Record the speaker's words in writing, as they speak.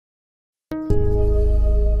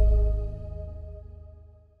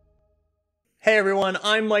Hey everyone,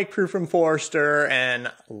 I'm Mike Proulx from Forrester,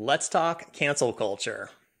 and let's talk cancel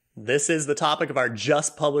culture. This is the topic of our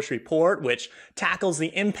just published report, which tackles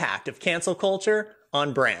the impact of cancel culture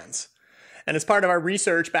on brands. And as part of our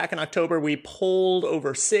research, back in October, we polled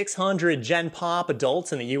over 600 Gen Pop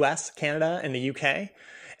adults in the US, Canada, and the UK,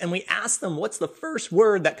 and we asked them what's the first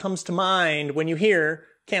word that comes to mind when you hear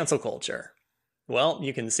cancel culture. Well,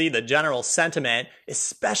 you can see the general sentiment,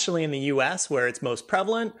 especially in the US, where it's most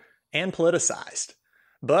prevalent and politicized.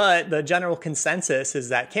 But the general consensus is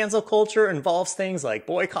that cancel culture involves things like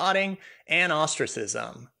boycotting and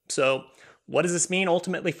ostracism. So what does this mean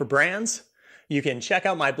ultimately for brands? You can check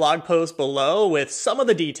out my blog post below with some of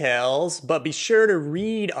the details, but be sure to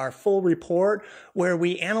read our full report where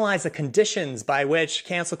we analyze the conditions by which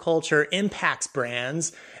cancel culture impacts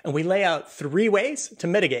brands, and we lay out 3 ways to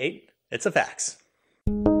mitigate its effects.